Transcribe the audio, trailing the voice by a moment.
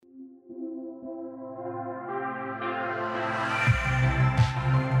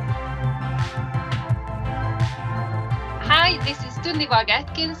Hi, this is Tundivarg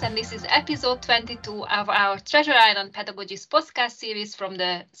Atkins, and this is episode 22 of our Treasure Island Pedagogies podcast series from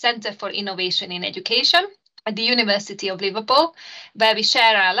the Centre for Innovation in Education at the University of Liverpool, where we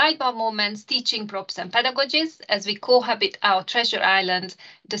share our lightbulb moments, teaching props, and pedagogies as we cohabit our Treasure Island,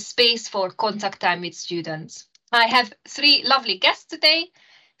 the space for contact time with students. I have three lovely guests today: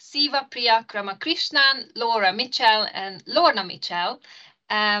 Siva Priya Ramakrishnan, Laura Mitchell, and Lorna Mitchell.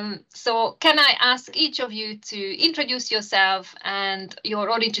 So can I ask each of you to introduce yourself and your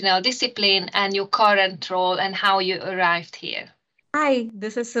original discipline and your current role and how you arrived here? Hi,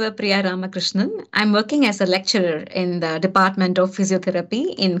 this is Sivapriya Ramakrishnan. I'm working as a lecturer in the Department of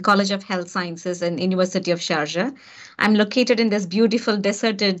Physiotherapy in College of Health Sciences and University of Sharjah. I'm located in this beautiful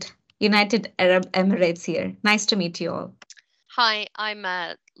deserted United Arab Emirates here. Nice to meet you all. Hi, I'm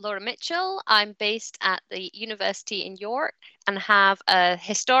Laura Mitchell. I'm based at the University in York and have a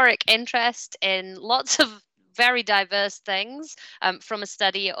historic interest in lots of very diverse things, from a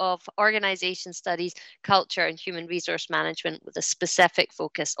study of organization studies, culture, and human resource management with a specific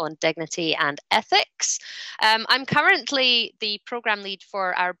focus on dignity and ethics. I'm currently the program lead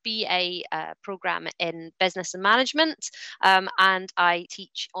for our BA program in business and management, and I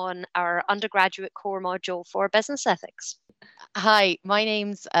teach on our undergraduate core module for business ethics. Hi, my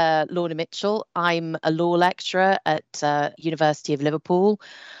name's Lorna Mitchell. I'm a law lecturer at University of Liverpool.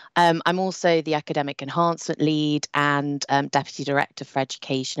 I'm also the academic enhancement lead and deputy director for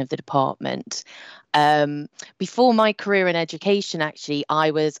education of the department. Before my career in education, actually,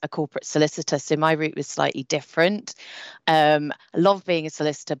 I was a corporate solicitor, so my route was slightly different. I love being a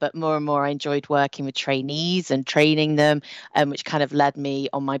solicitor, but more and more I enjoyed working with trainees and training them, which kind of led me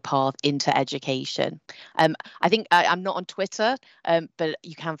on my path into education. I think I'm not on Twitter, but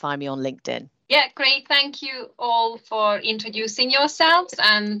you can find me on LinkedIn. Yeah, great. Thank you all for introducing yourselves,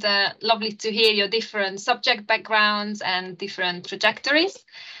 and lovely to hear your different subject backgrounds and different trajectories.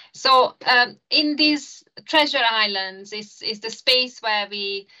 So in these Treasure Islands is the space where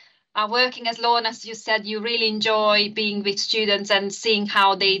we are working. As Lorna, as you said, you really enjoy being with students and seeing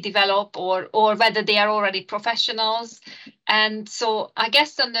how they develop or whether they are already professionals. And so I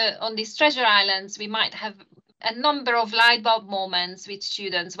guess on these Treasure Islands, we might have a number of light bulb moments with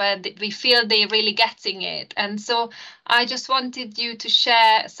students where we feel they're really getting it. And so I just wanted you to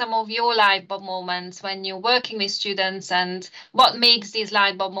share some of your light bulb moments when you're working with students and what makes these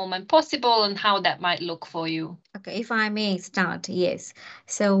light bulb moments possible and how that might look for you. Okay, if I may start, yes.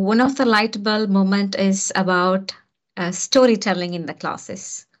 So one of the light bulb moment is about storytelling in the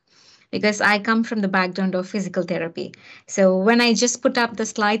classes, because I come from the background of physical therapy. So when I just put up the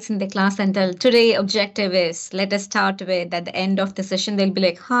slides in the class and tell today objective is, let us start with, at the end of the session, they'll be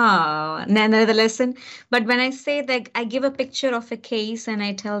like, another lesson. But when I say that, I give a picture of a case and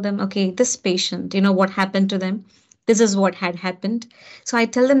I tell them, okay, this patient, what happened to them? This is what had happened. So I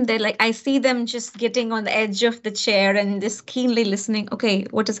tell them that, like, I see them just getting on the edge of the chair and just keenly listening. Okay,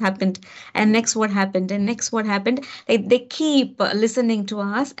 what has happened? And next, what happened? And next, what happened? They keep listening to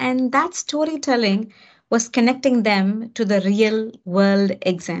us. And that storytelling was connecting them to the real world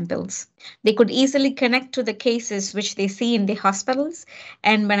examples. They could easily connect to the cases which they see in the hospitals.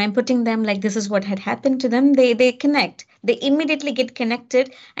 And when I'm putting them like this is what had happened to them, they connect. They immediately get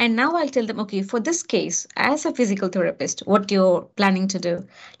connected. And now I'll tell them, okay, for this case, as a physical therapist, what you're planning to do,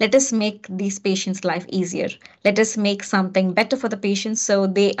 let us make these patients' life easier. Let us make something better for the patients so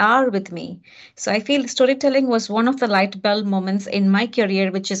they are with me. So I feel storytelling was one of the light bulb moments in my career,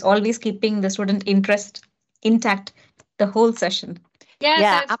 which is always keeping the student interest intact the whole session.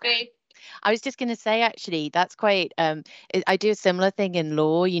 Yeah, that's great. I was just going to say, actually, that's quite, I do a similar thing in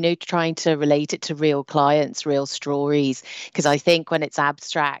law, trying to relate it to real clients, real stories, because I think when it's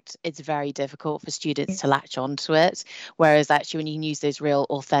abstract, it's very difficult for students to latch onto it. Whereas actually, when you can use those real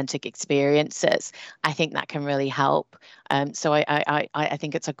authentic experiences, I think that can really help. So I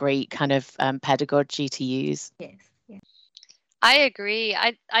think it's a great kind of pedagogy to use. Yes. I agree.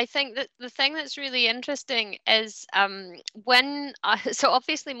 I think that the thing that's really interesting is so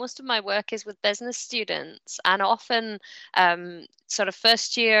obviously most of my work is with business students and often sort of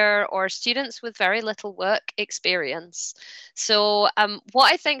first year or students with very little work experience. So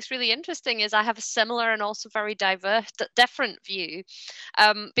what I think is really interesting is I have a similar and also very diverse, different view,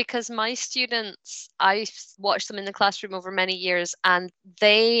 because my students, I've watched them in the classroom over many years and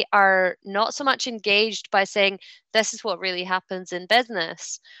they are not so much engaged by saying, this is what really happens in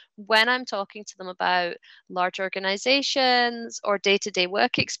business. when I'm talking to them about large organizations or day-to-day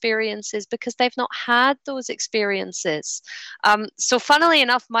work experiences, because they've not had those experiences. So funnily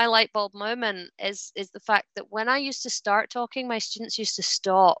enough, my light bulb moment is the fact that when I used to start talking, my students used to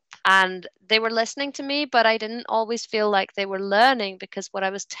stop, and they were listening to me, but I didn't always feel like they were learning, because what I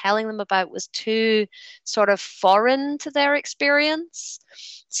was telling them about was too sort of foreign to their experience.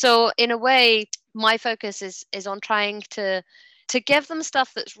 So in a way, my focus is on trying to give them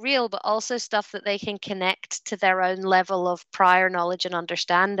stuff that's real, but also stuff that they can connect to their own level of prior knowledge and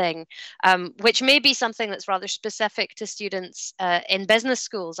understanding, which may be something that's rather specific to students in business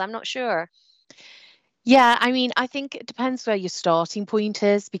schools. I'm not sure. Yeah, I mean, I think it depends where your starting point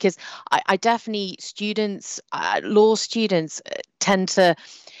is, because I definitely law students tend to,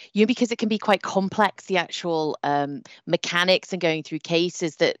 because it can be quite complex, the actual mechanics and going through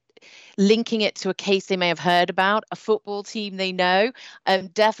cases, that linking it to a case they may have heard about, a football team they know,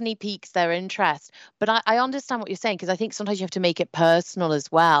 definitely piques their interest. But I understand what you're saying, because I think sometimes you have to make it personal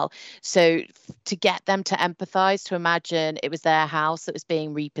as well. So to get them to empathize, to imagine it was their house that was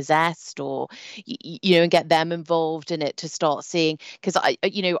being repossessed, or, and get them involved in it, to start seeing, because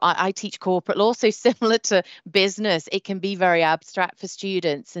I teach corporate law, so similar to business, it can be very abstract for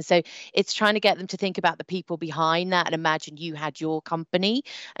students. And so it's trying to get them to think about the people behind that and imagine you had your company,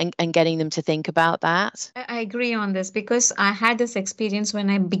 and getting them to think about that. I agree on this, because I had this experience when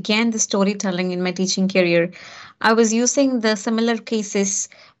I began the storytelling in my teaching career. I was using the similar cases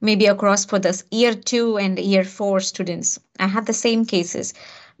maybe across for the year 2 and year 4 students. I had the same cases.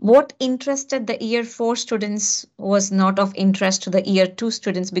 What interested the year 4 students was not of interest to the year 2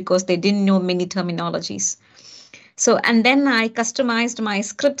 students, because they didn't know many terminologies. So, and then I customized my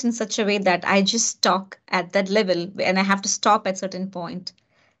script in such a way that I just talk at that level, and I have to stop at certain point.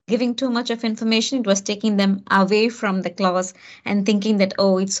 Giving too much of information, it was taking them away from the class and thinking that,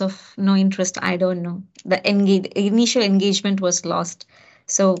 oh, it's of no interest, I don't know. The initial engagement was lost.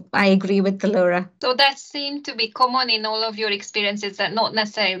 So I agree with Laura. So that seemed to be common in all of your experiences, that not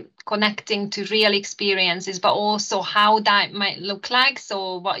necessarily connecting to real experiences, but also how that might look like.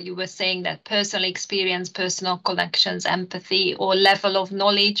 So what you were saying, that personal experience, personal connections, empathy, or level of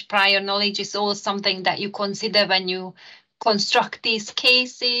knowledge, prior knowledge, is all something that you consider when you construct these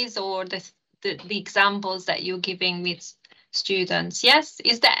cases, or the examples that you're giving with students. Yes.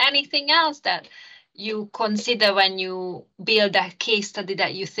 Is there anything else that you consider when you build a case study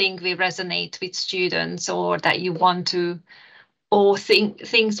that you think will resonate with students, or that you want to, or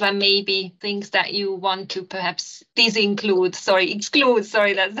things when maybe things that you want to perhaps exclude, that's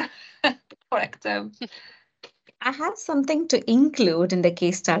the correct term. I have something to include in the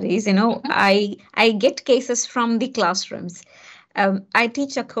case studies. I get cases from the classrooms. I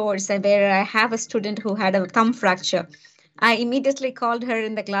teach a course where I have a student who had a thumb fracture. I immediately called her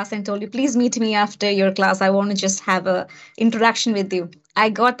in the class and told you, please meet me after your class. I want to just have a introduction with you.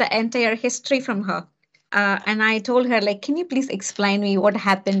 I got the entire history from her. And I told her, like, can you please explain me what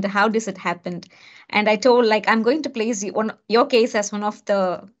happened? How does it happen? And I told, like, I'm going to place your case as one of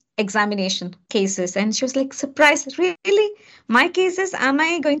the examination cases. And she was like, surprised, really? My cases, am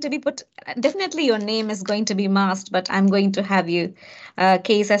I going to be put? Definitely your name is going to be masked, but I'm going to have you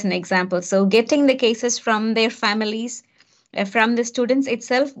case as an example. So getting the cases from their families, from the students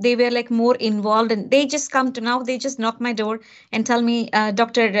itself, they were like more involved, and they just knock my door and tell me,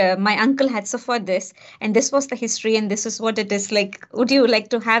 doctor, my uncle had suffered this, and this was the history, and this is what it is like. Would you like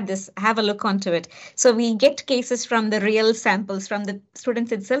to have a look onto it? So we get cases from the real samples from the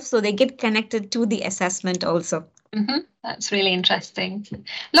students itself, so they get connected to the assessment also. Mm-hmm. That's really interesting.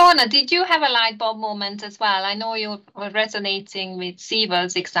 Lorna, did you have a light bulb moment as well? I know you were resonating with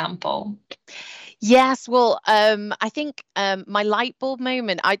Siva's example. Yes, well, I think my light bulb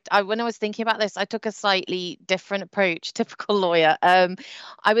moment, I when I was thinking about this, I took a slightly different approach, typical lawyer.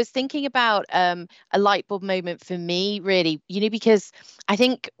 I was thinking about a light bulb moment for me, really, because I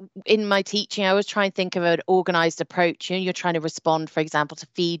think in my teaching, I always try and think of an organized approach. You're trying to respond, for example, to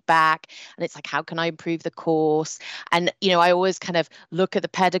feedback, and it's like, how can I improve the course? And, I always kind of look at the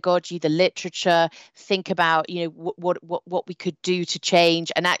pedagogy, the literature, think about, what we could do to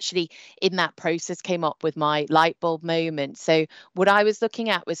change. And actually, in that process, came up with my light bulb moment. So what I was looking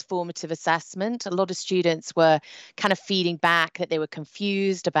at was formative assessment. A lot of students were kind of feeding back that they were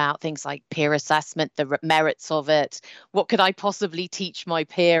confused about things like peer assessment, the merits of it. What could I possibly teach my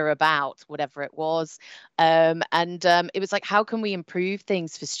peer about, whatever it was? It was like, how can we improve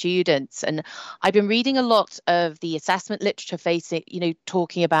things for students? And I've been reading a lot of the assessment literature facing,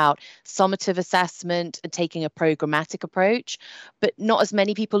 talking about summative assessment and taking a programmatic approach, but not as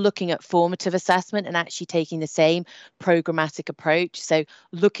many people looking at formative assessment and actually taking the same programmatic approach. So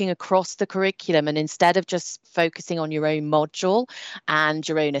looking across the curriculum, and instead of just focusing on your own module and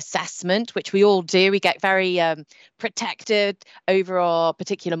your own assessment, which we all do, we get very protected over our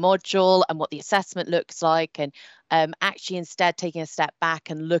particular module and what the assessment looks like, and actually instead taking a step back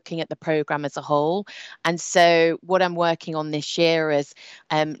and looking at the program as a whole. And so what I'm working on this year is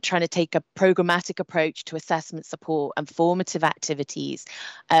trying to take a programmatic approach to assessment support and formative activities.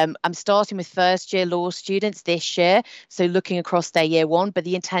 I'm starting with first year law students this year, so looking across their year one, but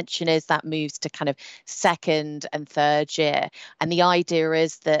the intention is that moves to kind of second and third year. And the idea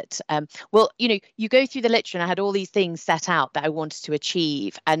is that, you go through the literature, and I had all these things set out that I wanted to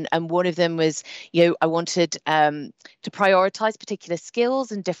achieve. And one of them was, I wanted to prioritize particular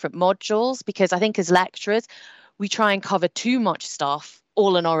skills and different modules, because I think as lecturers, we try and cover too much stuff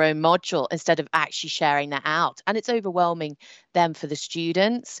all in our own module instead of actually sharing that out. And it's overwhelming them for the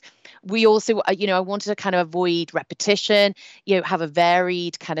students. We also, I wanted to kind of avoid repetition, have a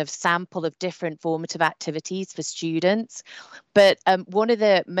varied kind of sample of different formative activities for students. But one of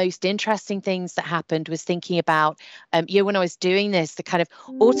the most interesting things that happened was thinking about, when I was doing this, the kind of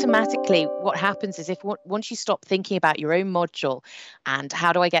automatically what happens is once you stop thinking about your own module and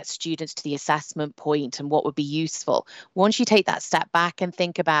how do I get students to the assessment point and what would be useful, once you take that step back and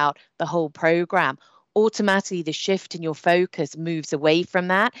think about the whole program, automatically the shift in your focus moves away from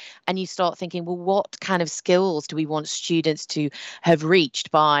that, and you start thinking, well, what kind of skills do we want students to have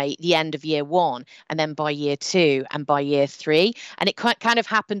reached by the end of year one, and then by year two, and by year three? And it kind of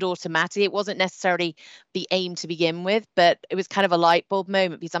happened automatically. It wasn't necessarily the aim to begin with, but it was kind of a light bulb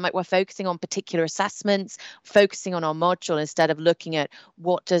moment, because I'm like, we're focusing on particular assessments, focusing on our module, instead of looking at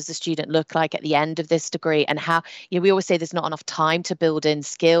what does the student look like at the end of this degree, and how, we always say there's not enough time to build in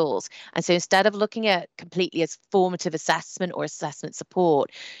skills. And so instead of looking at completely as formative assessment or assessment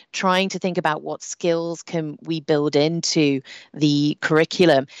support, trying to think about what skills can we build into the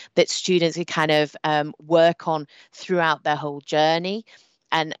curriculum that students can kind of work on throughout their whole journey.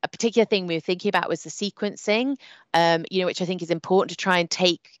 And a particular thing we were thinking about was the sequencing, which I think is important to try and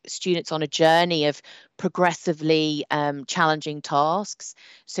take students on a journey of progressively challenging tasks.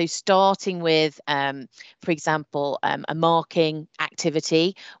 So starting with, for example, a marking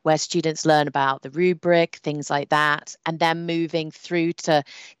activity where students learn about the rubric, things like that, and then moving through to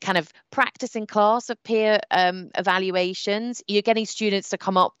kind of practice in class of peer evaluations. You're getting students to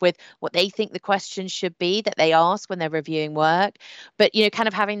come up with what they think the questions should be that they ask when they're reviewing work, but, kind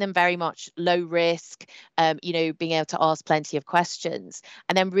of having them very much low risk, being able to ask plenty of questions.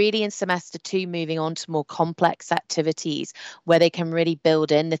 And then really in semester two, moving on to more complex activities where they can really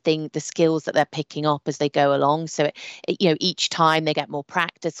build in the skills that they're picking up as they go along. So, each time they get more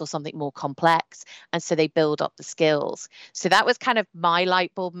practice or something more complex, and so they build up the skills. So that was kind of my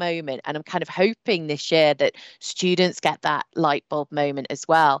light bulb moment. And I'm kind of hoping this year that students get that light bulb moment as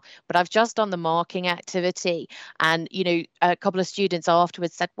well. But I've just done the marking activity, and, a couple of students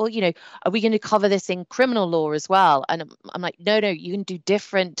afterwards said, well, are we going to cover this in criminal law as well? And I'm like, no, you can do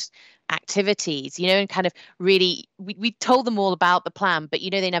different activities, and kind of really, we told them all about the plan, but,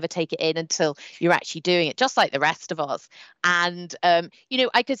 they never take it in until you're actually doing it, just like the rest of us. And,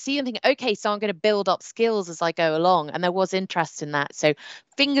 I could see them thinking, okay, so I'm going to build up skills as I go along. And there was interest in that. So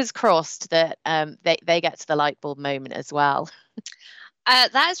fingers crossed that they get to the light bulb moment as well.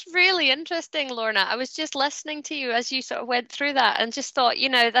 That's really interesting, Lorna. I was just listening to you as you sort of went through that and just thought,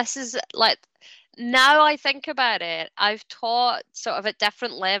 this is like, now I think about it, I've taught sort of at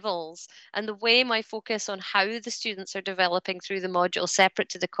different levels, and the way my focus on how the students are developing through the module separate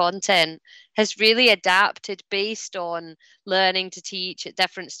to the content has really adapted based on learning to teach at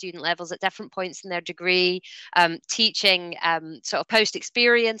different student levels at different points in their degree, teaching sort of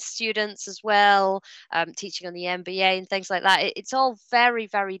post-experience students as well, teaching on the MBA and things like that. It's all very,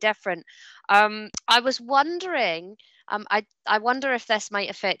 very different. I was wondering, I wonder if this might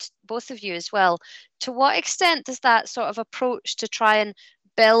affect both of you as well. To what extent does that sort of approach to try and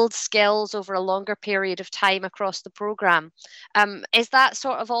build skills over a longer period of time across the program, is that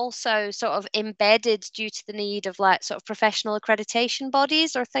sort of also sort of embedded due to the need of like sort of professional accreditation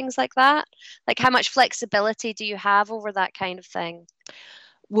bodies or things like that? Like how much flexibility do you have over that kind of thing?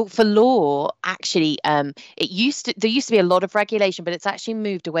 Well, for law, actually, there used to be a lot of regulation, but it's actually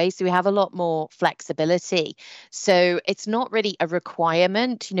moved away. So we have a lot more flexibility. So it's not really a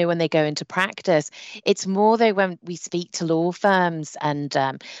requirement, when they go into practice. It's more though when we speak to law firms and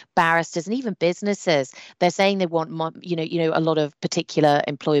barristers and even businesses, they're saying they want a lot of particular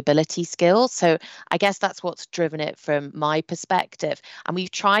employability skills. So I guess that's what's driven it from my perspective. And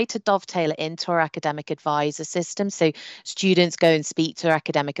we've tried to dovetail it into our academic advisor system. So students go and speak to their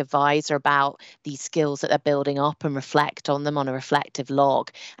academic advisor about these skills that they're building up and reflect on them on a reflective log.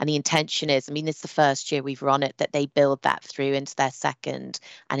 And the intention is, this is the first year we've run it, that they build that through into their second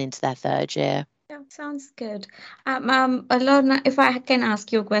and into their third year. Yeah, sounds good. Lorna, if I can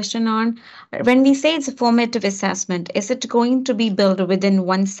ask you a question on when we say it's a formative assessment, is it going to be built within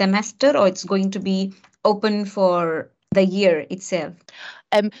one semester or it's going to be open for the year itself?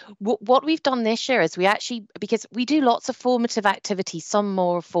 What we've done this year is because we do lots of formative activities, some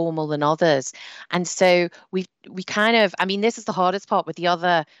more formal than others. And so we kind of, this is the hardest part with the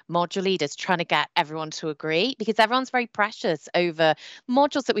other module leaders, trying to get everyone to agree, because everyone's very precious over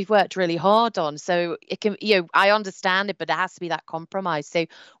modules that we've worked really hard on. So it can, I understand it, but it has to be that compromise. So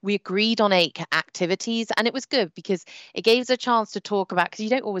we agreed on 8 activities, and it was good because it gave us a chance to talk about, because you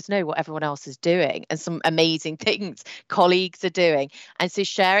don't always know what everyone else is doing and some amazing things colleagues are doing. And so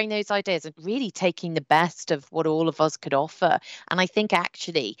sharing those ideas and really taking the best of what all of us could offer. And I think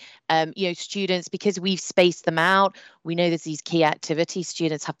actually, students, because we've spaced them out, we know there's these key activities,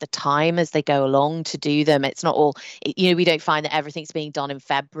 students have the time as they go along to do them. It's not all, we don't find that everything's being done in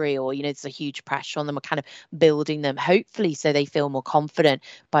February or, there's a huge pressure on them. We're kind of building them, hopefully, so they feel more confident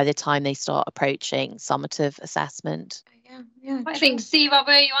by the time they start approaching summative assessment. Yeah, I think, Siva,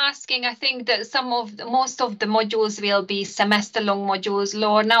 were you asking? I think that most of the modules will be semester-long modules.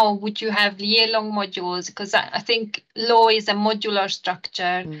 Lorna, or would you have year-long modules? Because I think law is a modular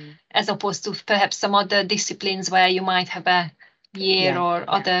structure, as opposed to perhaps some other disciplines where you might have a year or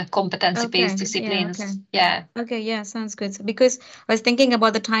other competency-based disciplines. Okay, sounds good. So because I was thinking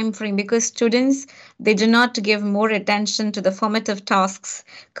about the time frame, because students, they do not give more attention to the formative tasks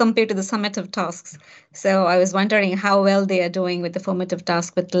compared to the summative tasks. So I was wondering how well they are doing with the formative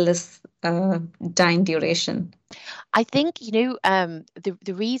task with less time duration. I think,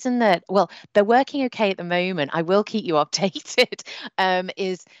 the reason that, they're working okay at the moment, I will keep you updated,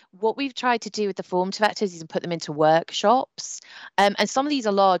 is what we've tried to do with the formative activities and put them into workshops. And some of these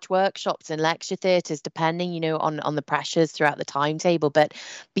are large workshops and lecture theatres, depending, on the pressures throughout the timetable. But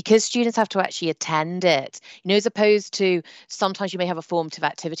because students have to actually attend it, as opposed to sometimes you may have a formative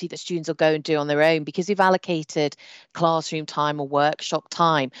activity that students will go and do on their own, because we've allocated classroom time or workshop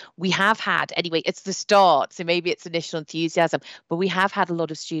time. We have had, anyway, it's the start, so maybe it's initial enthusiasm, but we have had a lot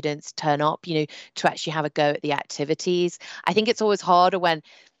of students turn up, to actually have a go at the activities. I think it's always harder when,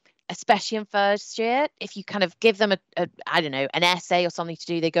 especially in first year, if you kind of give them an essay or something to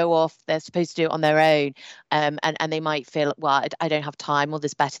do, they go off, they're supposed to do it on their own, and they might feel, well, I don't have time, or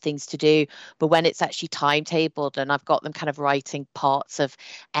there's better things to do. But when it's actually timetabled and I've got them kind of writing parts of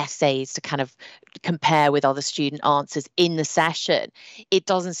essays to kind of compare with other student answers in the session, it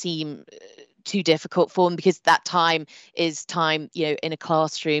doesn't seem too difficult for them, because that time is time, in a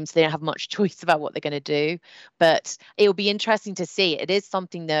classroom, so they don't have much choice about what they're going to do. But it'll be interesting to see. It is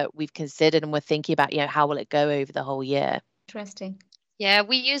something that we've considered, and we're thinking about, how will it go over the whole year. Interesting. Yeah,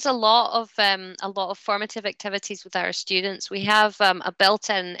 we use a lot of formative activities with our students. We have a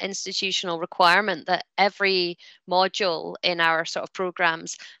built-in institutional requirement that every module in our sort of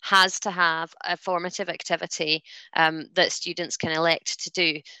programs has to have a formative activity that students can elect to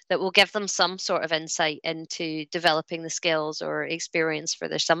do, that will give them some sort of insight into developing the skills or experience for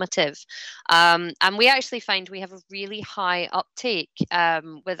their summative. And we actually find we have a really high uptake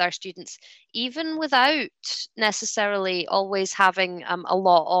with our students, even without necessarily always having a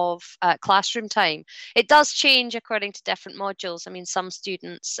lot of classroom time. It does change according to different modules. Some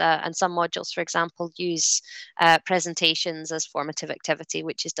students and some modules, for example, use presentations as formative activity,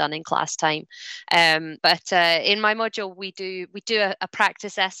 which is done in class time. But in my module, we do a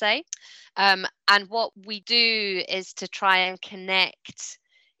practice essay. And what we do is to try and connect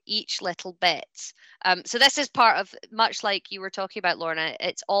each little bit. So this is part of, much like you were talking about, Lorna,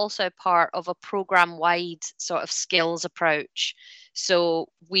 it's also part of a program-wide sort of skills approach. So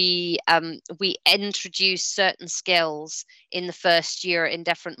we introduce certain skills in the first year in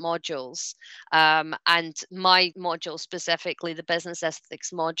different modules. And my module specifically, the business ethics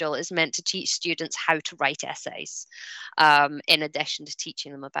module, is meant to teach students how to write essays, in addition to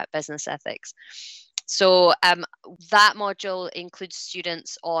teaching them about business ethics. So that module includes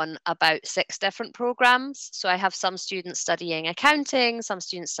students on about 6 different programs. So I have some students studying accounting, some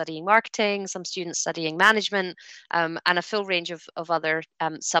students studying marketing, some students studying management, and a full range of other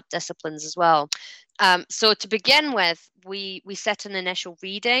subdisciplines as well. So to begin with, we set an initial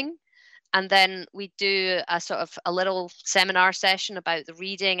reading, and then we do a sort of a little seminar session about the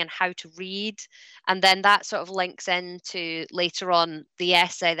reading and how to read. And then that sort of links into later on the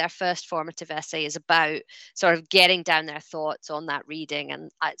essay. Their first formative essay is about sort of getting down their thoughts on that reading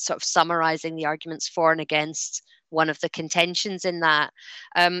and sort of summarizing the arguments for and against one of the contentions in that.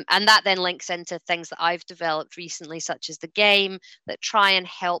 And that then links into things that I've developed recently, such as the game, that try and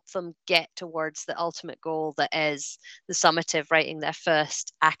help them get towards the ultimate goal, that is the summative, writing their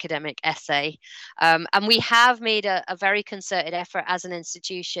first academic essay. And we have made a very concerted effort as an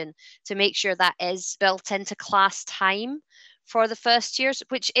institution to make sure that is built into class time for the first years,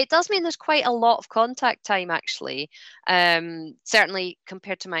 which it does mean there's quite a lot of contact time, actually. Certainly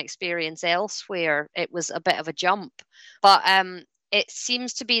compared to my experience elsewhere, it was a bit of a jump. But it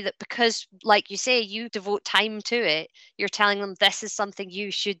seems to be that because, like you say, you devote time to it, you're telling them this is something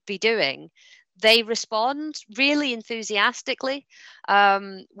you should be doing. They respond really enthusiastically,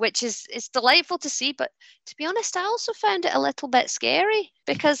 which is delightful to see. But to be honest, I also found it a little bit scary,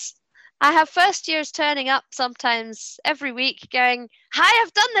 because I have first years turning up sometimes every week going, "Hi,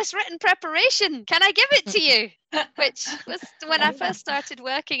 I've done this written preparation. Can I give it to you?" Which was, when I first started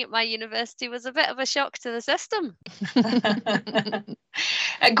working at my university, was a bit of a shock to the system.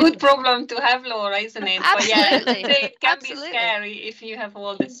 A good problem to have, Laura, isn't it? Absolutely. But yeah, it can Absolutely. be scary if you have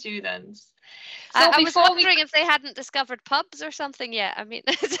all the students. So I was wondering if they hadn't discovered pubs or something yet. I mean...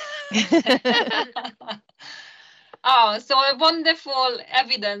 Oh, so a wonderful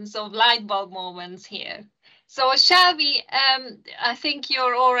evidence of light bulb moments here. So shall we, I think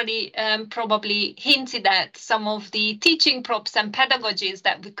you're already probably hinted at some of the teaching props and pedagogies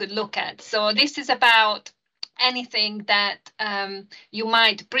that we could look at. So this is about anything that you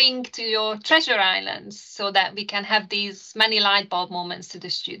might bring to your treasure islands so that we can have these many light bulb moments to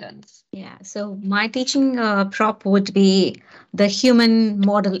the students. Yeah, so my teaching prop would be the human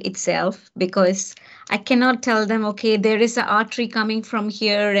model itself, because I cannot tell them, okay, there is an artery coming from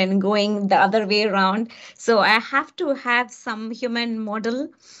here and going the other way around. So I have to have some human model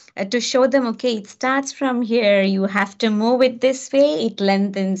to show them, okay, it starts from here. You have to move it this way, it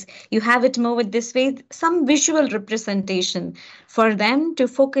lengthens. You have it move it this way. Some visual representation for them to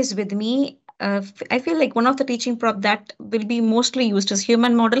focus with me. I feel like one of the teaching prop that will be mostly used is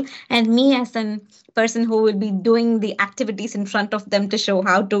human model, and me as a person who will be doing the activities in front of them to show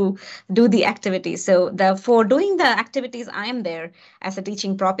how to do the activities. So for doing the activities, I am there as a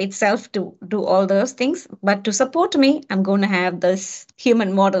teaching prop itself to do all those things. But to support me, I'm going to have this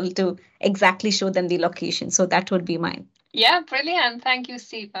human model to exactly show them the location. So that would be mine. Yeah, brilliant. Thank you,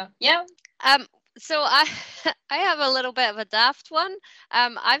 Siva. Yeah. So I have a little bit of a daft one.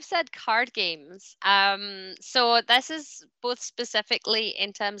 I've said card games. So this is both specifically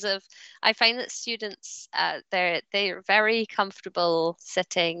in terms of, I find that students they're very comfortable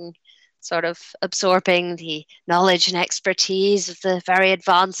sitting, sort of absorbing the knowledge and expertise of the very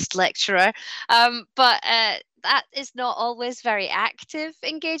advanced lecturer. But that is not always very active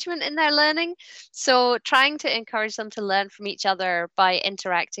engagement in their learning. So trying to encourage them to learn from each other by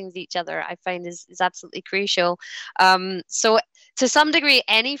interacting with each other, I find is absolutely crucial. So to some degree,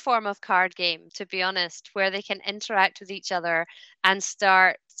 any form of card game, to be honest, where they can interact with each other and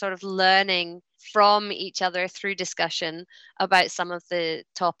start sort of learning from each other through discussion about some of the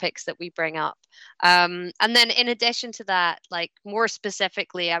topics that we bring up. And then in addition to that, like more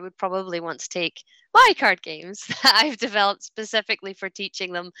specifically, I would probably want to take my card games that I've developed specifically for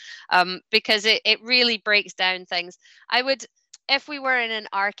teaching them, because it really breaks down things. If we were in an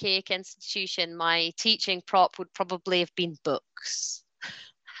archaic institution, my teaching prop would probably have been books.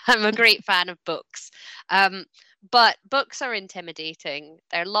 I'm a great fan of books. But books are intimidating.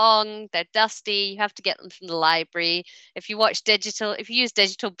 They're long, they're dusty, you have to get them from the library. If you use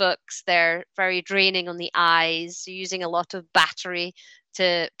digital books, they're very draining on the eyes. You're using a lot of battery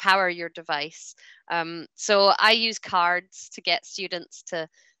to power your device. So I use cards to get students to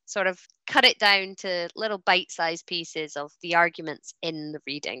sort of cut it down to little bite-sized pieces of the arguments in the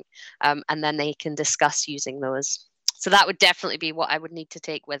reading, and then they can discuss using those. So that would definitely be what I would need to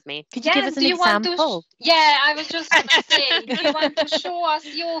take with me. Could you give us an example? I was just going to say, do you want to show us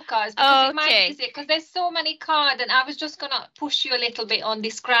your cards? Because it might be easier, because there's so many cards, and I was just going to push you a little bit on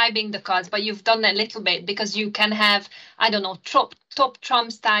describing the cards, but you've done a little bit, because you can have, I don't know, top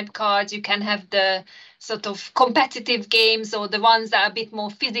trumps type cards. You can have the sort of competitive games, or the ones that are a bit more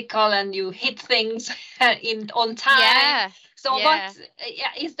physical and you hit things on time. Yeah. So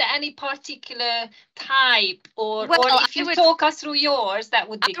is there any particular type, or if you talk us through yours, that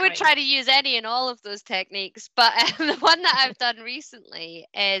would be great. I would try to use any and all of those techniques, but the one that I've done recently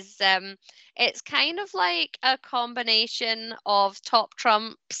is it's kind of like a combination of top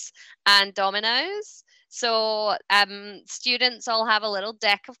trumps and dominoes. So students all have a little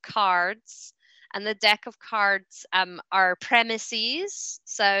deck of cards, and the deck of cards are premises.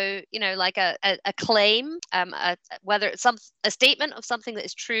 So, like a claim, whether it's a statement of something that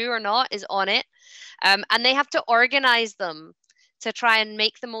is true or not is on it. And they have to organize them to try and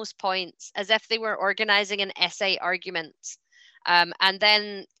make the most points, as if they were organizing an essay argument. And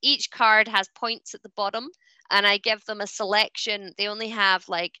then each card has points at the bottom, and I give them a selection. They only have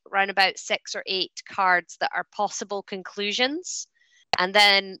like around about 6 or 8 cards that are possible conclusions. And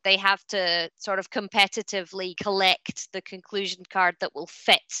then they have to sort of competitively collect the conclusion card that will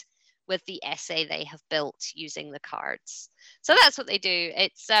fit with the essay they have built using the cards. So that's what they do.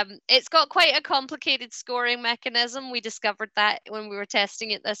 It's got quite a complicated scoring mechanism. We discovered that when we were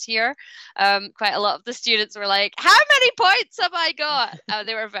testing it this year. Quite a lot of the students were like, "How many points have I got?"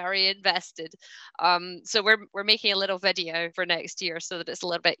 They were very invested. So we're making a little video for next year so that it's a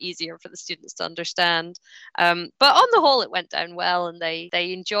little bit easier for the students to understand. But on the whole, it went down well, and they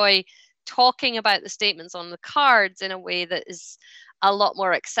enjoy talking about the statements on the cards in a way that is a lot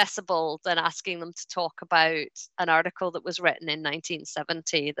more accessible than asking them to talk about an article that was written in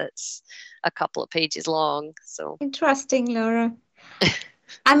 1970 that's a couple of pages long. So interesting, Laura.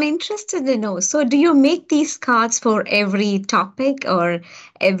 I'm interested to know, so do you make these cards for every topic or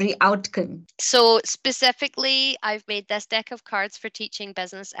every outcome? So specifically, I've made this deck of cards for teaching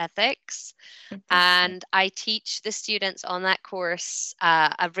business ethics. And I teach the students on that course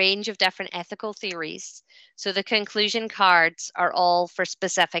a range of different ethical theories. So the conclusion cards are all for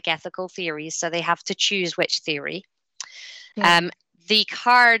specific ethical theories. So they have to choose which theory. Yeah. The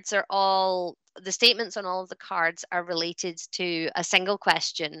cards are all, the statements on all of the cards are related to a single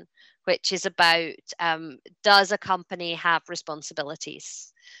question, which is about, does a company have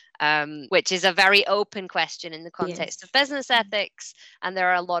responsibilities? Which is a very open question in the context of business ethics. And there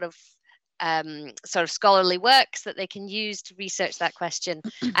are a lot of sort of scholarly works that they can use to research that question.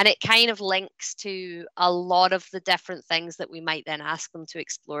 And it kind of links to a lot of the different things that we might then ask them to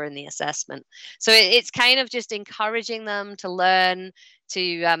explore in the assessment. So it's kind of just encouraging them to learn,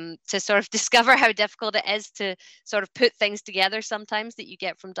 to sort of discover how difficult it is to sort of put things together sometimes that you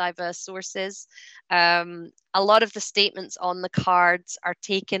get from diverse sources. A lot of the statements on the cards are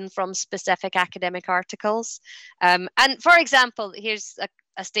taken from specific academic articles. And for example, here's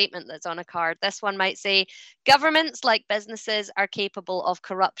a statement that's on a card. This one might say, governments, like businesses, are capable of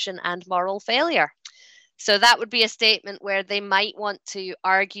corruption and moral failure. So that would be a statement where they might want to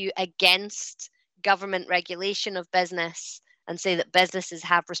argue against government regulation of business and say that businesses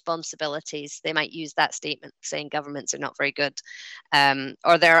have responsibilities. They might use that statement saying governments are not very good.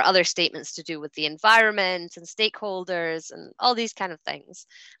 Or there are other statements to do with the environment and stakeholders and all these kind of things.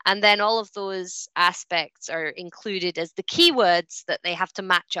 And then all of those aspects are included as the keywords that they have to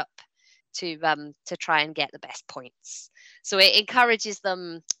match up to try and get the best points. So it encourages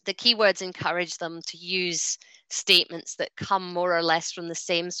them, the keywords encourage them to use statements that come more or less from the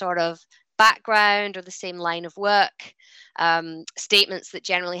same sort of background or the same line of work. Statements that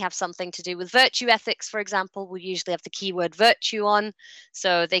generally have something to do with virtue ethics, for example, will usually have the keyword virtue on,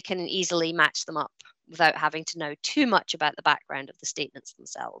 so they can easily match them up without having to know too much about the background of the statements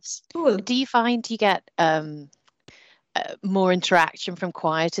themselves. Cool. Do you find you get more interaction from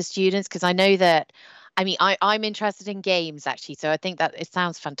quieter students? Because I know that, I mean, I'm interested in games, actually, so I think that it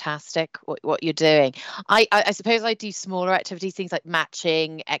sounds fantastic what you're doing. I suppose I do smaller activities, things like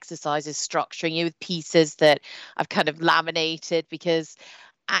matching exercises, structuring you with pieces that I've kind of laminated, because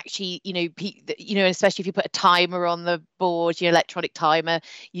actually, especially if you put a timer on the board, your electronic timer,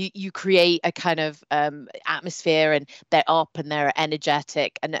 you create a kind of atmosphere, and they're up and they're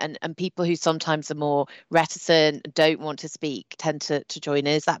energetic, and people who sometimes are more reticent, don't want to speak, tend to join in.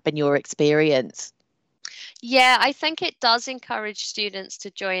 Has that been your experience? Yeah, I think it does encourage students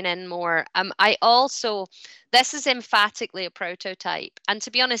to join in more. This is emphatically a prototype. And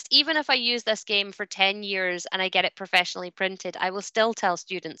to be honest, even if I use this game for 10 years and I get it professionally printed, I will still tell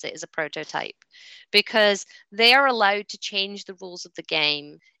students it is a prototype because they are allowed to change the rules of the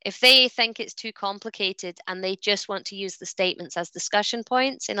game. If they think it's too complicated and they just want to use the statements as discussion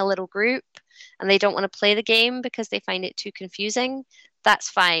points in a little group and they don't want to play the game because they find it too confusing, that's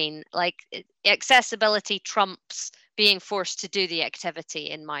fine. Like accessibility trumps being forced to do the activity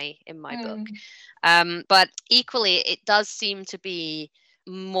in my book. But equally, it does seem to be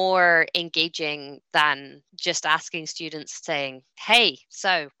more engaging than just asking students saying, hey,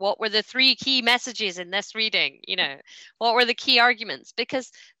 so what were the 3 key messages in this reading? You know, what were the key arguments?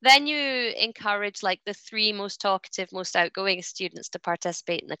 Because then you encourage like the 3 most talkative, most outgoing students to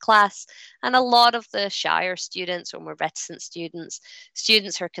participate in the class. And a lot of the shyer students or more reticent students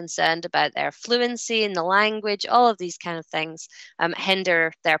who are concerned about their fluency in the language, all of these kind of things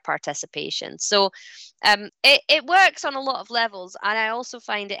hinder their participation. So it works on a lot of levels, and I also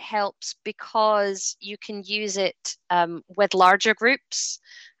find it helps because you can use it with larger groups.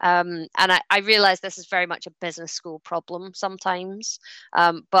 And I realize this is very much a business school problem sometimes,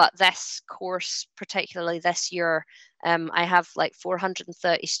 but this course, particularly this year, I have like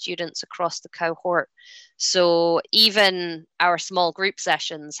 430 students across the cohort. So even our small group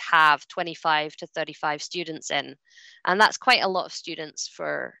sessions have 25 to 35 students in. And that's quite a lot of students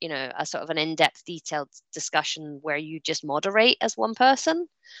for, you know, a sort of an in-depth, detailed discussion where you just moderate as one person.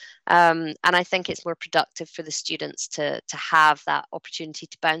 And I think it's more productive for the students to have that opportunity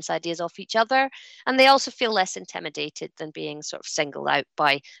to bounce ideas off each other. And they also feel less intimidated than being sort of singled out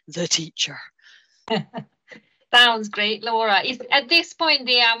by the teacher. Sounds great, Laura. At this point,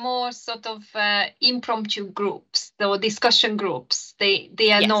 they are more sort of impromptu groups, or discussion groups.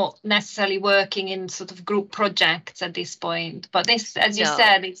 They are not necessarily working in sort of group projects at this point. But this, as you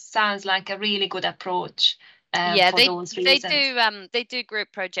said, it sounds like a really good approach. For those reasons. They do group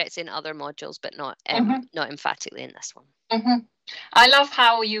projects in other modules, but not emphatically in this one. I love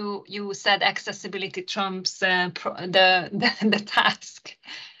how you said accessibility trumps the task.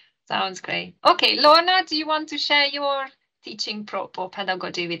 Sounds great. Okay, Lorna, do you want to share your teaching prop or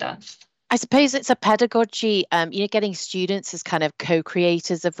pedagogy with us? I suppose it's a pedagogy, getting students as kind of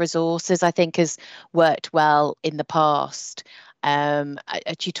co-creators of resources, I think has worked well in the past. A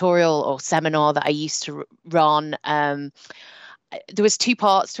tutorial or seminar that I used to run, there was 2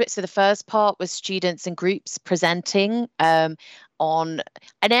 parts to it. So the first part was students and groups presenting on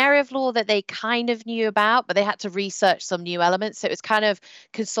an area of law that they kind of knew about, but they had to research some new elements. So it was kind of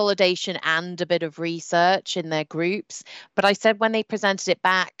consolidation and a bit of research in their groups. But I said when they presented it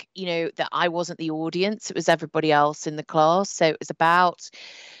back, that I wasn't the audience, it was everybody else in the class. So it was about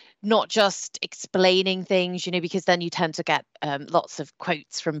not just explaining things, because then you tend to get lots of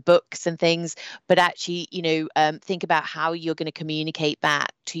quotes from books and things, but actually, think about how you're going to communicate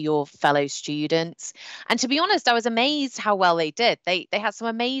that to your fellow students. And to be honest, I was amazed how well they did. They had some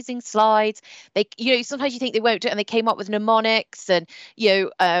amazing slides. They, sometimes you think they won't do it, and they came up with mnemonics and,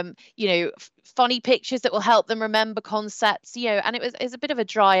 funny pictures that will help them remember concepts, and it was a bit of a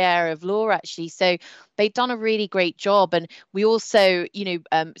dry area of law, actually. So they'd done a really great job. And we also,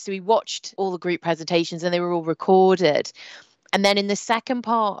 so we watched all the group presentations and they were all recorded. And then in the second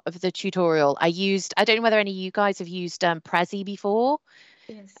part of the tutorial, I don't know whether any of you guys have used Prezi before.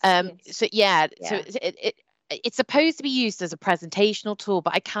 Yes. So so it's supposed to be used as a presentational tool,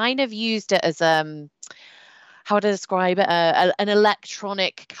 but I kind of used it as how to describe it, an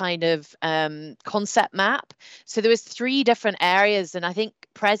electronic kind of concept map. So there was 3 different areas, and I think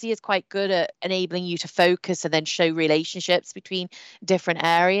Prezi is quite good at enabling you to focus and then show relationships between different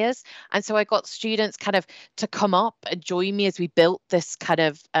areas. And so I got students kind of to come up and join me as we built this kind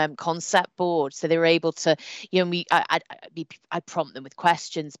of concept board. So they were able to, I'd prompt them with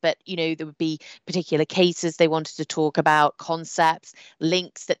questions, but there would be particular cases they wanted to talk about, concepts,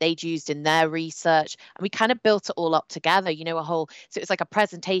 links that they'd used in their research, and we kind of built it all up together, so it was like a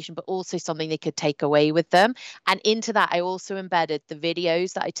presentation, but also something they could take away with them. And into that, I also embedded the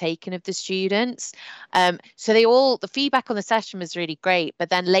videos that I'd taken of the students. So the feedback on the session was really great. But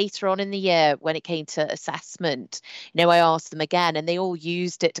then later on in the year, when it came to assessment, I asked them again, and they all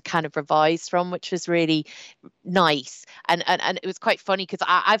used it to kind of revise from, which was really nice. And it was quite funny because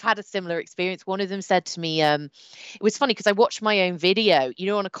I've had a similar experience. One of them said to me, it was funny because I watched my own video,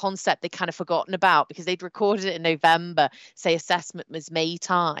 on a concept they'd kind of forgotten about because they'd recorded it in November, say assessment was May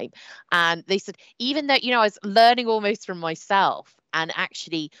time. And they said, even though, I was learning almost from myself, and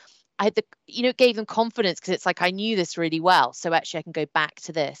actually I had it gave them confidence, because it's like, I knew this really well, so actually I can go back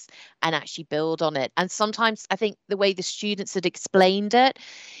to this and actually build on it. And sometimes I think the way the students had explained it,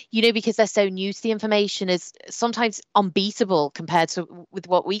 because they're so new to the information, is sometimes unbeatable compared to with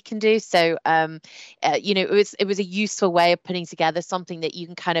what we can do. So it was a useful way of putting together something that you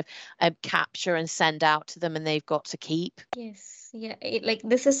can kind of capture and send out to them, and they've got to keep. Yes. Yeah, like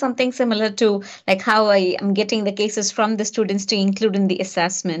this is something similar to like how I am getting the cases from the students to include in the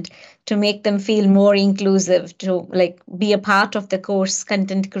assessment to make them feel more inclusive, to like be a part of the course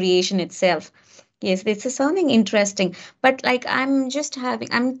content creation itself. Yes, this is something interesting. But like I'm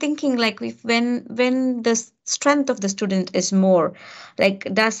thinking like when the strength of the student is more,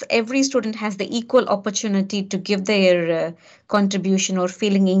 like does every student has the equal opportunity to give their contribution or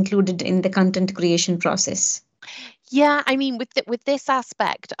feeling included in the content creation process? Yeah, I mean, with this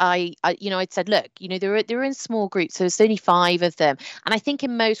aspect, I'd said, look, they're in small groups, so there's only 5 of them, and I think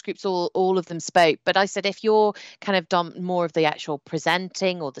in most groups all of them spoke. But I said, if you're kind of done more of the actual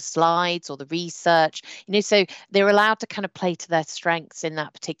presenting or the slides or the research, so they're allowed to kind of play to their strengths in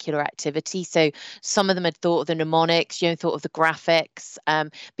that particular activity. So some of them had thought of the mnemonics, thought of the graphics,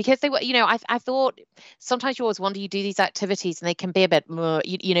 because they were, I thought sometimes you always wonder, you do these activities and they can be a bit more,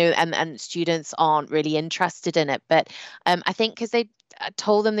 and students aren't really interested in it, but I think because they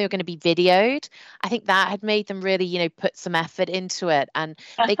told them they were going to be videoed, I think that had made them really, put some effort into it, and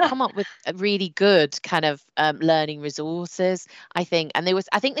they come up with a really good kind of learning resources, I think. And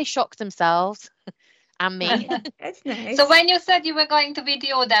I think they shocked themselves and me. That's nice. So when you said you were going to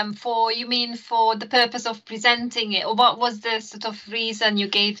video them you mean for the purpose of presenting it, or what was the sort of reason you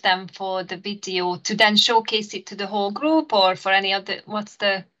gave them for the video, to then showcase it to the whole group, or for any other, what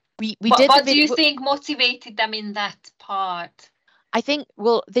do you think motivated them in that part? I think,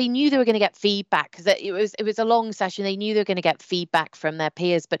 well, they knew they were going to get feedback, because it was a long session. They knew they were going to get feedback from their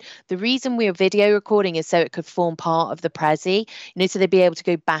peers. But the reason we were video recording is so it could form part of the Prezi, so they'd be able to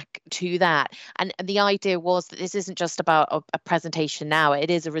go back to that. And the idea was that this isn't just about a presentation now.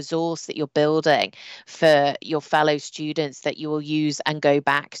 It is a resource that you're building for your fellow students that you will use and go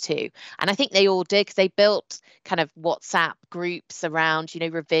back to. And I think they all did, because they built kind of WhatsApp groups around,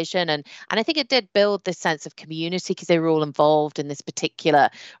 revision. And I think it did build this sense of community, because they were all involved in this particular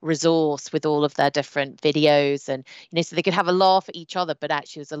resource with all of their different videos, and so they could have a laugh at each other, but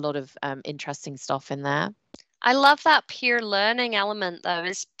actually there's a lot of interesting stuff in there. I love that peer learning element, though.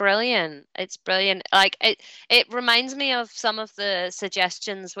 It's brilliant. It's brilliant. Like it reminds me of some of the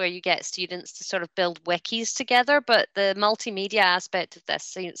suggestions where you get students to sort of build wikis together, but the multimedia aspect of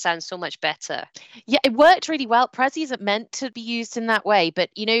this sounds so much better. Yeah, it worked really well. Prezi isn't meant to be used in that way, but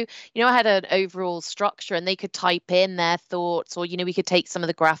I had an overall structure, and they could type in their thoughts, or we could take some of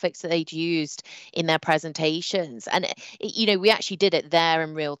the graphics that they'd used in their presentations, and we actually did it there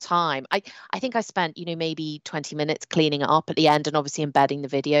in real time. I think I spent maybe 20 minutes cleaning it up at the end, and obviously embedding the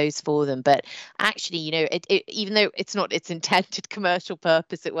videos for them. But actually, it even though it's not its intended commercial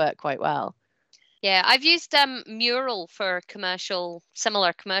purpose, it worked quite well. Yeah, I've used Mural for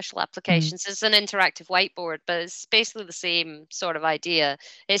similar commercial applications. It's an interactive whiteboard, but it's basically the same sort of idea.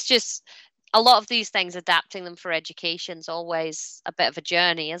 It's just a lot of these things, adapting them for education is always a bit of a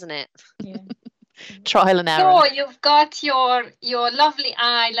journey, isn't it? Yeah. Trial and error. So you've got your lovely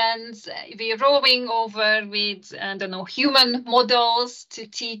islands. We're rowing over with, I don't know, human models to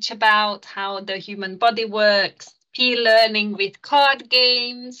teach about how the human body works, peer learning with card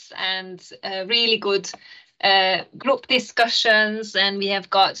games, and really good group discussions. And we have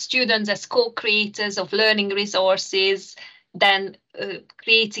got students as co-creators of learning resources, then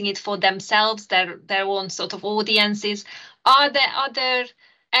creating it for themselves, their own sort of audiences. Are there other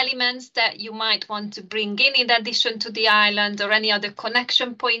elements that you might want to bring in addition to the island, or any other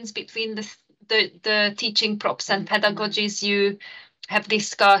connection points between the teaching props and pedagogies you have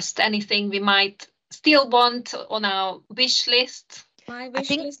discussed? Anything we might still want on our wish list? My wish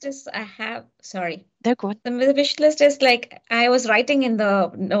list is, sorry. No, go on. The wish list is like, I was writing in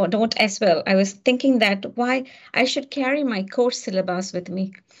the note as well. I was thinking that why I should carry my course syllabus with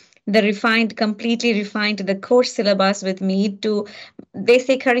me. Completely refined the course syllabus with me. They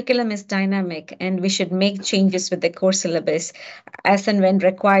say curriculum is dynamic, and we should make changes with the course syllabus as and when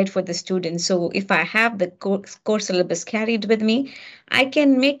required for the students. So if I have the course syllabus carried with me, I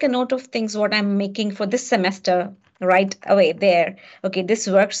can make a note of things what I'm making for this semester right away there. Okay, this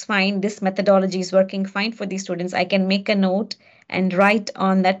works fine. This methodology is working fine for these students. I can make a note and write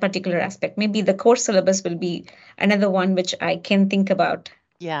on that particular aspect. Maybe the course syllabus will be another one which I can think about.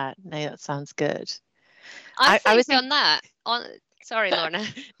 Yeah, no, that sounds good. I was on that. Sorry, Lorna.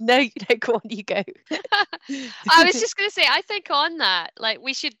 No, go on, you go. I was just going to say, I think on that, like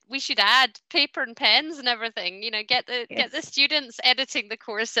we should add paper and pens and everything. Get the students editing the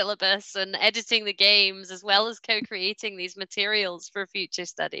core syllabus and editing the games, as well as co-creating these materials for future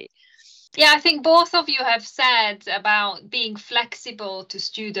study. Yeah, I think both of you have said about being flexible to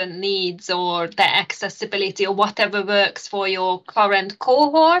student needs or the accessibility or whatever works for your current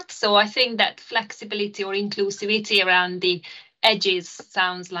cohort. So I think that flexibility or inclusivity around the edges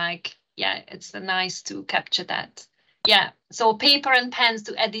sounds like, yeah, it's nice to capture that. Yeah, so paper and pens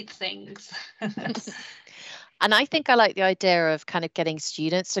to edit things. And I think I like the idea of kind of getting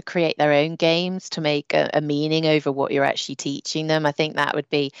students to create their own games to make a meaning over what you're actually teaching them. I think that would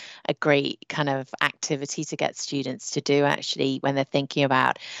be a great kind of activity to get students to do actually when they're thinking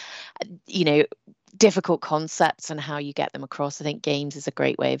about, difficult concepts and how you get them across. I think games is a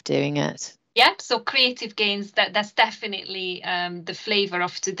great way of doing it. Yeah, so creative games, that's definitely the flavor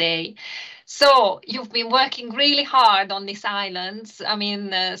of today. So you've been working really hard on these islands. I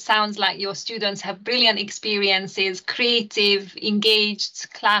mean, sounds like your students have brilliant experiences, creative, engaged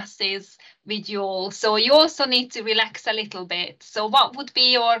classes with you all. So you also need to relax a little bit. So what would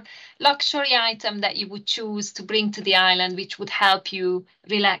be your luxury item that you would choose to bring to the island, which would help you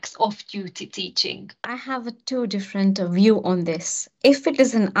relax off-duty teaching? I have a two different view on this. If it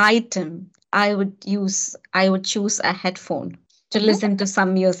is an item, I would choose a headphone to listen to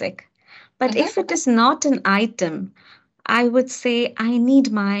some music. But if it is not an item, I would say I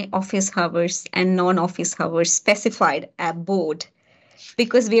need my office hours and non-office hours specified a board,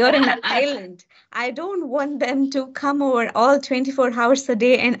 because we are in an island. I don't want them to come over all 24 hours a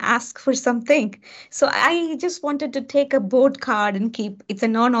day and ask for something. So I just wanted to take a board card and keep, it's a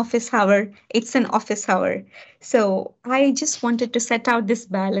non-office hour, it's an office hour. So I just wanted to set out this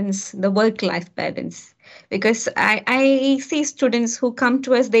balance, the work-life balance, because I see students who come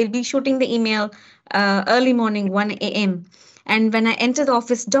to us, they'll be shooting the email early morning, 1 a.m. And when I enter the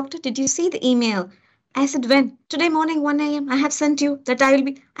office, doctor, did you see the email? I said, when? Today morning, 1 a.m. I have sent you that I will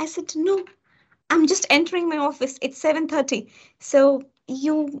be. I said, no, I'm just entering my office. It's 7:30. So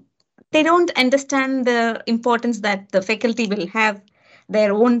they don't understand the importance that the faculty will have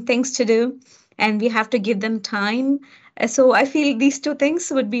their own things to do, and we have to give them time. So I feel these two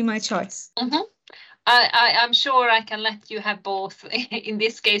things would be my choice. I'm sure I can let you have both. In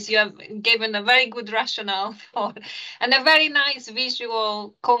this case, you have given a very good rationale for, and a very nice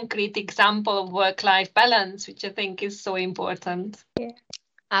visual, concrete example of work-life balance, which I think is so important. Yeah.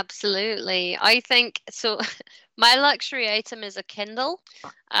 Absolutely. I think so. My luxury item is a Kindle.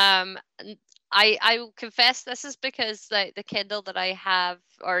 I will confess this is because the Kindle that I have,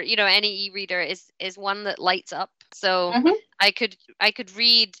 or any e-reader is one that lights up. So I could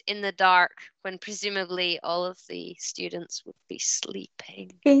read in the dark when presumably all of the students would be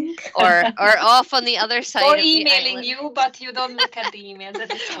sleeping or off on the other side or of emailing the you, but you don't look at the emails at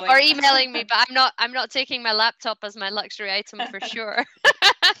this point. Or emailing me, but I'm not taking my laptop as my luxury item for sure.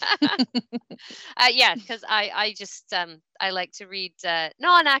 Yeah, because I just I like to read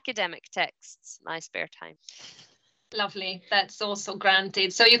non-academic texts in my spare time. Lovely. That's also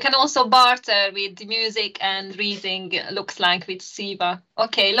granted. So you can also barter with music and reading, looks like, with Siva.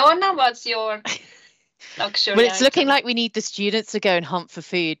 Okay, Lorna, what's your luxury Well, it's item? looking like we need the students to go and hunt for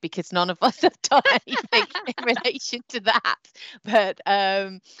food, because none of us have done anything in relation to that. But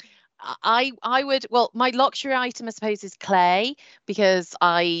I would, well, my luxury item, I suppose, is clay, because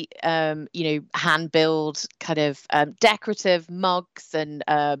I, hand build kind of decorative mugs and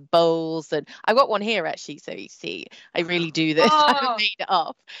bowls, and I got one here actually. So you see, I really do this. I haven't made it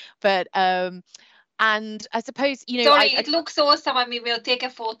up, but and I suppose, Sorry, it looks awesome. I mean, we'll take a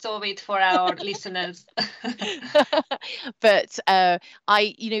photo of it for our listeners. But I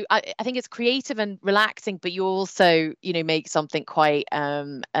think it's creative and relaxing, but you also, make something quite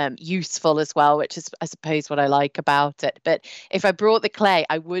useful as well, which is, I suppose, what I like about it. But if I brought the clay,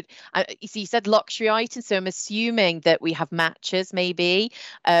 you said luxury items, so I'm assuming that we have matches maybe,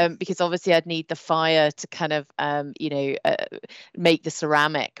 because obviously I'd need the fire to kind of, make the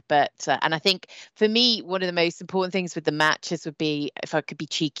ceramic. But and I think for me, one of the most important things with the matches would be if I could be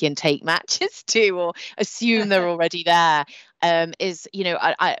cheeky and take matches too, or assume they're already there. Is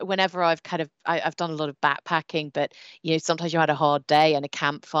I whenever I've done a lot of backpacking, but sometimes you had a hard day and a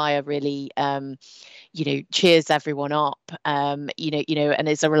campfire really cheers everyone up, and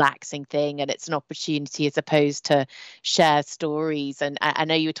it's a relaxing thing, and it's an opportunity as opposed to share stories. And I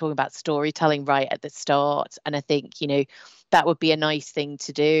know you were talking about storytelling right at the start, and I think that would be a nice thing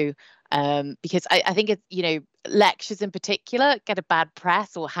to do. Because I think lectures in particular get a bad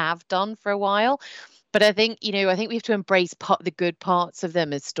press, or have done for a while. But I think, we have to embrace the good parts of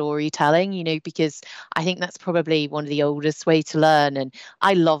them as storytelling, because I think that's probably one of the oldest way to learn. And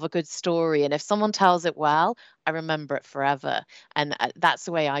I love a good story. And if someone tells it well, I remember it forever. And that's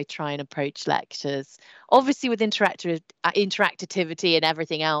the way I try and approach lectures, obviously with interactivity and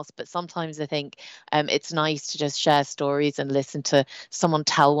everything else. But sometimes I think it's nice to just share stories and listen to someone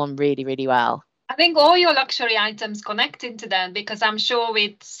tell one really, really well. I think all your luxury items connected to that, because I'm sure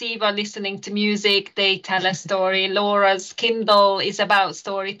with Siva listening to music, they tell a story. Laura's Kindle is about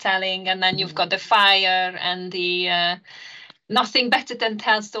storytelling, and then you've got the fire and the nothing better than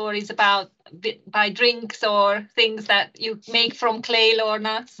tell stories about by drinks or things that you make from clay,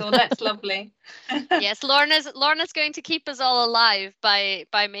 Lorna. So that's lovely. Yes, Lorna's going to keep us all alive by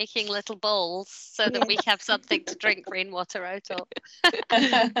making little bowls so that we have something to drink rainwater out of.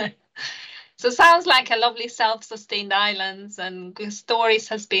 So sounds like a lovely self-sustained islands, and stories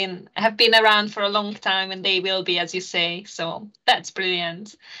have been around for a long time, and they will be, as you say. So that's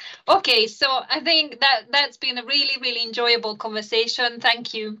brilliant. Okay, so I think that's been a really, really enjoyable conversation.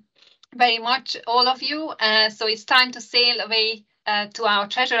 Thank you very much, all of you. So it's time to sail away to our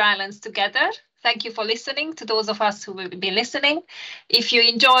treasure islands together. Thank you for listening, to those of us who will be listening. If you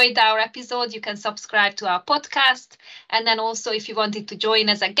enjoyed our episode, you can subscribe to our podcast. And then also, if you wanted to join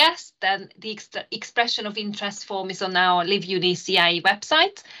as a guest, then the expression of interest form is on our LiveUni CIE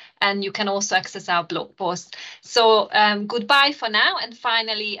website. And you can also access our blog post. So goodbye for now. And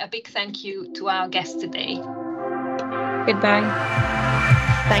finally, a big thank you to our guest today. Goodbye.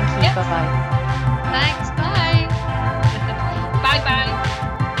 Thank you. Yes. Bye-bye. Thanks. Bye. Bye-bye.